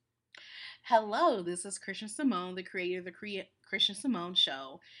Hello, this is Christian Simone, the creator of the Christian Simone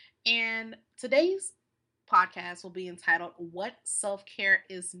Show. And today's podcast will be entitled What Self Care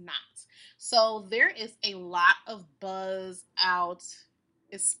Is Not. So, there is a lot of buzz out,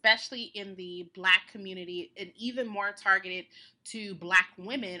 especially in the Black community, and even more targeted to Black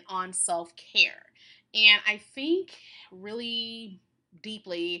women on self care. And I think really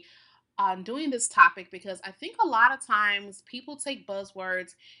deeply on doing this topic because I think a lot of times people take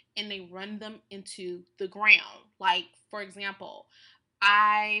buzzwords and they run them into the ground. Like, for example,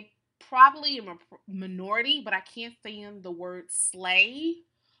 I probably am a minority, but I can't stand the word slay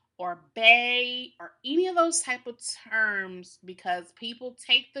or bay or any of those type of terms because people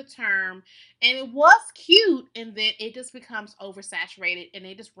take the term and it was cute and then it just becomes oversaturated and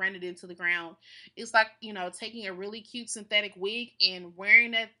they just run it into the ground. It's like, taking a really cute synthetic wig and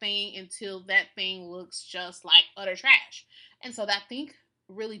wearing that thing until that thing looks just like utter trash. And so I think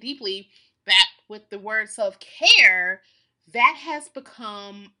really deeply that with the word self-care, that has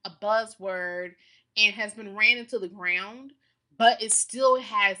become a buzzword and has been ran into the ground, but it still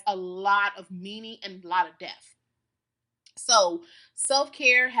has a lot of meaning and a lot of depth. So, self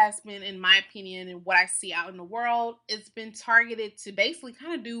care has been, in my opinion, and what I see out in the world, it's been targeted to basically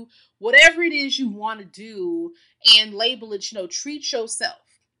kind of do whatever it is you want to do and label it, treat yourself.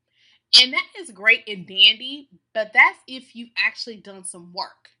 And that is great and dandy, but that's if you've actually done some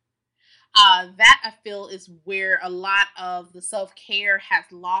work. That I feel is where a lot of the self care has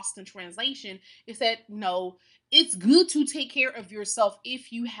lost in translation. Is that no, it's good to take care of yourself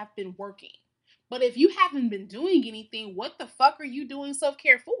if you have been working. But if you haven't been doing anything, what the fuck are you doing self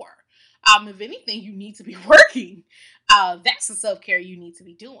care for? If anything, you need to be working. That's the self care you need to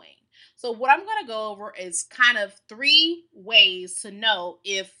be doing. So, what I'm going to go over is kind of three ways to know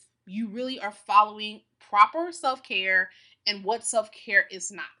if you really are following proper self care and what self care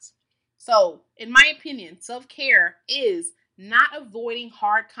is not. So, in my opinion, self care is not avoiding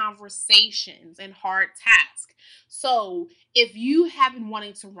hard conversations and hard tasks. So, if you have been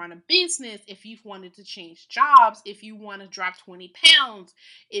wanting to run a business, if you've wanted to change jobs, if you want to drop 20 pounds,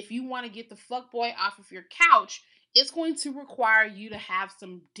 if you want to get the fuckboy off of your couch, it's going to require you to have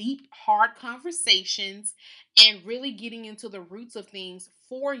some deep, hard conversations and really getting into the roots of things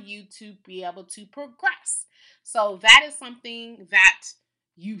for you to be able to progress. So, that is something that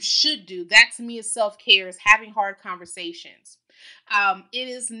you should do. That to me is self care, is having hard conversations. It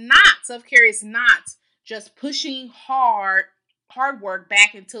is not, self care is not just pushing hard work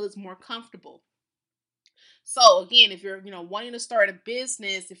back until it's more comfortable. So again, if you're, wanting to start a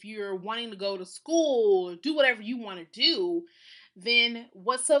business, if you're wanting to go to school or do whatever you want to do, then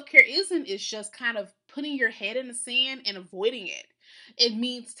what self-care isn't is just kind of putting your head in the sand and avoiding it. It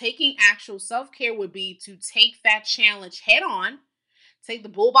means taking actual self-care would be to take that challenge head on, take the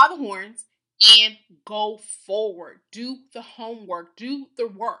bull by the horns, and go forward. Do the homework, do the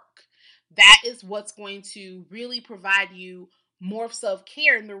work. That is what's going to really provide you more self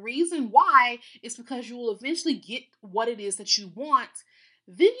care. And the reason why is because you will eventually get what it is that you want.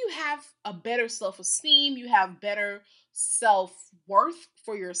 Then you have a better self esteem, you have better self worth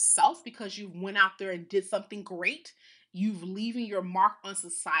for yourself because you went out there and did something great. You've leaving your mark on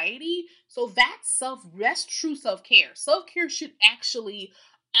society. So that's true self-care. Self-care should actually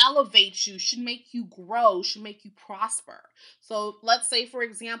elevate you, should make you grow, should make you prosper. So let's say, for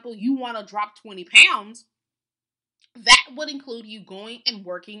example, you want to drop 20 pounds. That would include you going and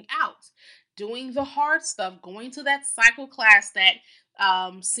working out, doing the hard stuff, going to that cycle class that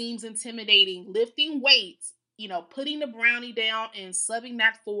seems intimidating, lifting weights, putting the brownie down and subbing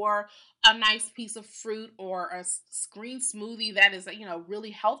that for a nice piece of fruit or a green smoothie that is,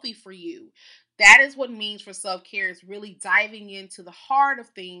 really healthy for you. That is what means for self care, is really diving into the heart of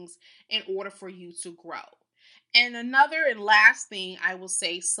things in order for you to grow. And another and last thing I will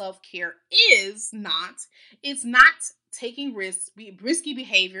say self care is not, it's not taking risky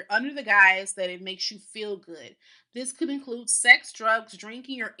behavior under the guise that it makes you feel good. This could include sex, drugs,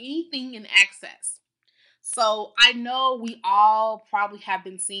 drinking, or anything in excess. So I know we all probably have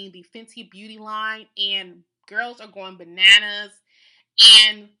been seeing the Fenty Beauty line, and girls are going bananas.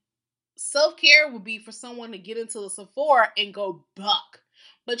 And self care would be for someone to get into the Sephora and go buck.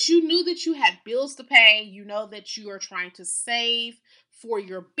 But you knew that you had bills to pay. You know that you are trying to save for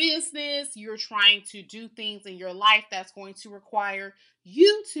your business. You're trying to do things in your life that's going to require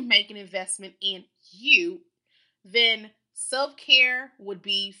you to make an investment in you. Then self care would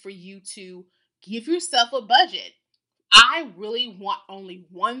be for you to give yourself a budget. I really want only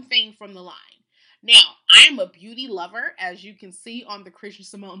one thing from the line. Now, I am a beauty lover, as you can see on the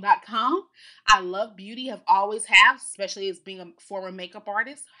ChristianSimone.com. I love beauty, have always have, especially as being a former makeup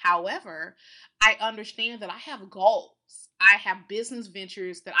artist. However, I understand that I have goals. I have business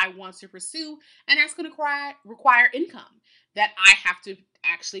ventures that I want to pursue, and that's going to require income that I have to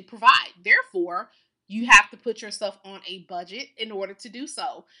actually provide. Therefore, you have to put yourself on a budget in order to do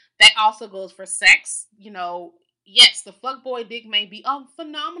so. That also goes for sex. Yes, the fuckboy dick may be a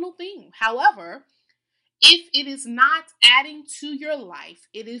phenomenal thing. However, if it is not adding to your life,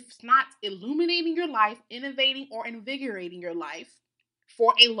 it is not illuminating your life, innovating or invigorating your life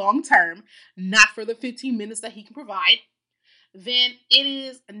for a long term, not for the 15 minutes that he can provide, then it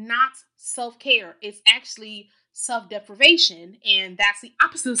is not self care. It's actually self deprivation, and that's the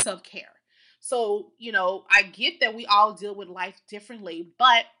opposite of self care. So, I get that we all deal with life differently,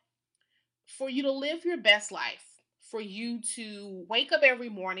 but for you to live your best life, for you to wake up every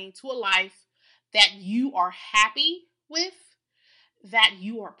morning to a life that you are happy with, that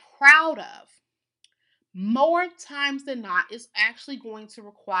you are proud of, more times than not is actually going to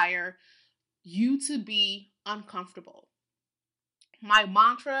require you to be uncomfortable. My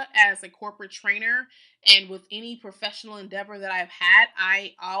mantra as a corporate trainer and with any professional endeavor that I've had,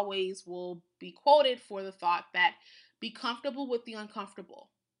 I always will be quoted for the thought that be comfortable with the uncomfortable.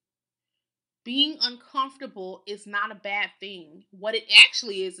 Being uncomfortable is not a bad thing. What it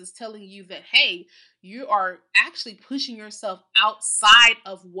actually is telling you that, hey, you are actually pushing yourself outside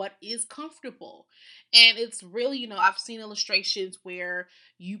of what is comfortable. And it's really, I've seen illustrations where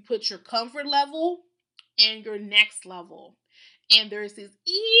you put your comfort level and your next level. And there's this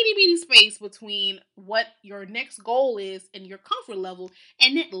itty bitty space between what your next goal is and your comfort level.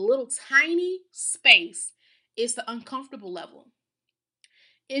 And that little tiny space is the uncomfortable level.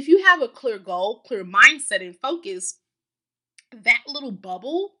 If you have a clear goal, clear mindset, and focus, that little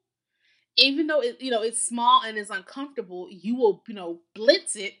bubble, even though it's small and it's uncomfortable, you will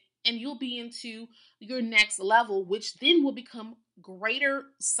blitz it, and you'll be into your next level, which then will become greater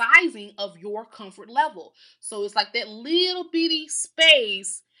sizing of your comfort level. So it's like that little bitty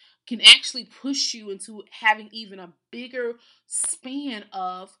space can actually push you into having even a bigger span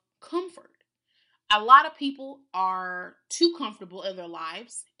of comfort. A lot of people are too comfortable in their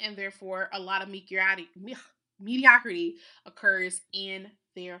lives, and therefore a lot of mediocrity occurs in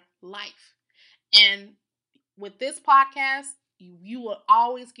their life. And with this podcast, you will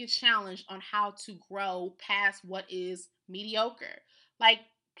always get challenged on how to grow past what is mediocre. Like,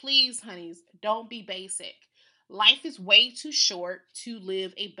 please, honeys, don't be basic. Life is way too short to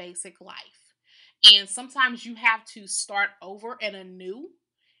live a basic life. And sometimes you have to start over and anew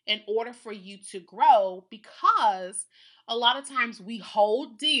in order for you to grow, because a lot of times we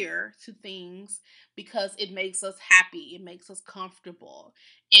hold dear to things because it makes us happy, it makes us comfortable.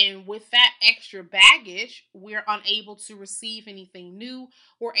 And with that extra baggage, we're unable to receive anything new.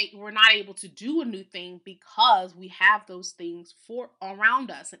 We're not able to do a new thing because we have those things for around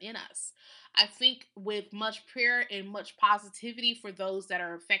us and in us. I think with much prayer and much positivity for those that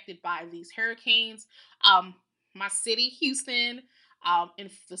are affected by these hurricanes, my city, Houston, in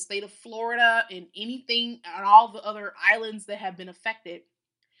the state of Florida, and anything and all the other islands that have been affected,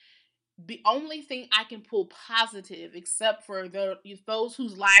 the only thing I can pull positive, except for those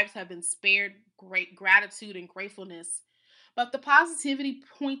whose lives have been spared, great gratitude and gratefulness. But the positivity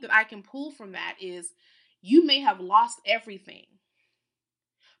point that I can pull from that is you may have lost everything,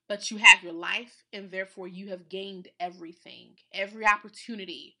 but you have your life, and therefore you have gained everything, every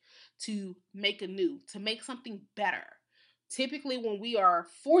opportunity to make anew, to make something better. Typically, when we are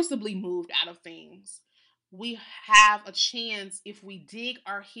forcibly moved out of things, we have a chance, if we dig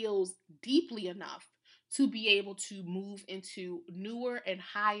our heels deeply enough, to be able to move into newer and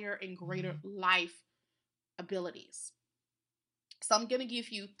higher and greater life abilities. So, I'm going to give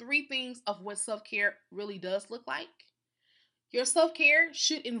you 3 things of what self care really does look like. Your self care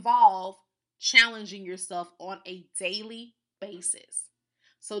should involve challenging yourself on a daily basis.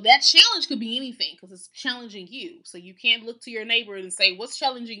 So that challenge could be anything because it's challenging you. So you can't look to your neighbor and say, what's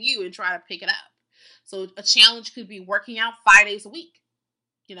challenging you, and try to pick it up. So a challenge could be working out 5 days a week.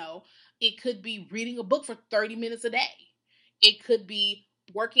 You know, it could be reading a book for 30 minutes a day. It could be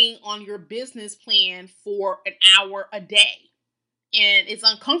working on your business plan for an hour a day. And it's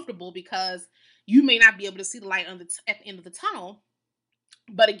uncomfortable because you may not be able to see the light at the end of the tunnel.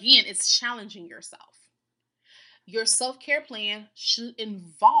 But again, it's challenging yourself. Your self care plan should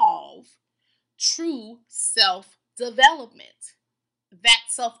involve true self development. That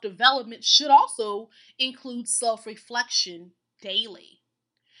self development should also include self reflection daily.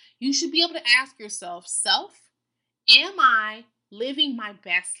 You should be able to ask yourself, am I living my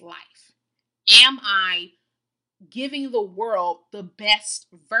best life? Am I giving the world the best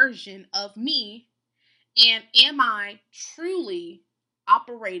version of me? And am I truly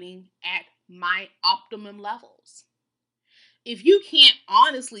operating at my optimum levels? If you can't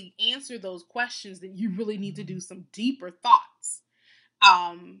honestly answer those questions, then you really need to do some deeper thoughts.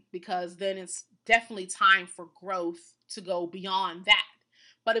 Because then it's definitely time for growth to go beyond that.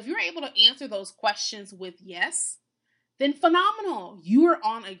 But if you're able to answer those questions with yes, then phenomenal. You are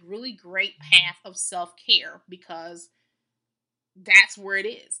on a really great path of self care because that's where it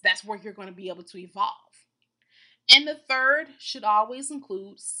is. That's where you're going to be able to evolve. And the third should always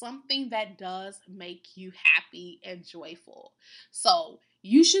include something that does make you happy and joyful. So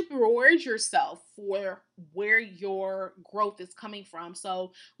you should reward yourself for where your growth is coming from.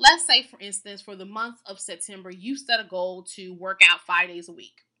 So let's say, for instance, for the month of September, you set a goal to work out 5 days a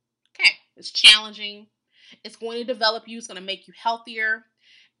week. Okay, it's challenging. It's going to develop you, it's going to make you healthier.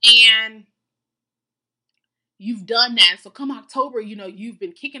 And you've done that. So come October, you've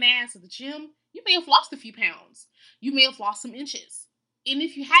been kicking ass at the gym. You may have lost a few pounds. You may have lost some inches. And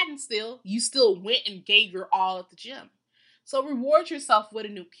if you hadn't still, you still went and gave your all at the gym. So reward yourself with a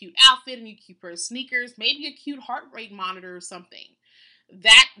new cute outfit, a new cute pair of sneakers, maybe a cute heart rate monitor or something.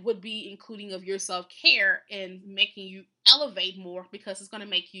 That would be including of your self-care and making you elevate more because it's going to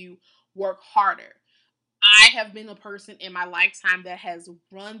make you work harder. I have been a person in my lifetime that has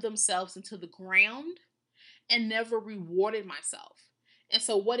run themselves into the ground and never rewarded myself. And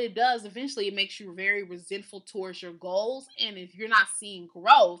so what it does eventually, it makes you very resentful towards your goals. And if you're not seeing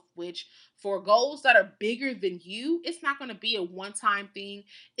growth, which for goals that are bigger than you, it's not going to be a one-time thing.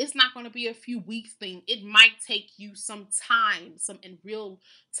 It's not going to be a few weeks thing. It might take you some time, some in real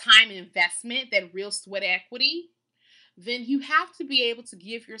time investment, that real sweat equity. Then you have to be able to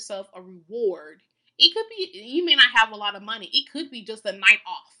give yourself a reward. It could be, you may not have a lot of money. It could be just a night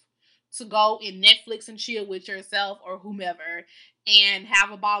off to go and Netflix and chill with yourself or whomever and have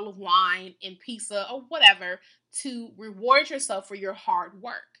a bottle of wine and pizza or whatever to reward yourself for your hard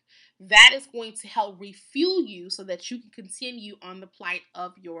work. That is going to help refuel you so that you can continue on the plight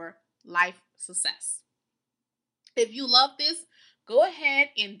of your life success. If you love this, go ahead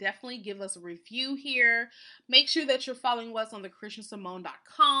and definitely give us a review here. Make sure that you're following us on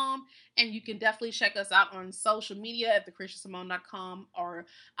thechristiansimone.com, and you can definitely check us out on social media at thechristiansimone.com or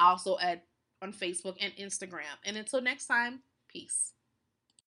also on Facebook and Instagram. And until next time, peace.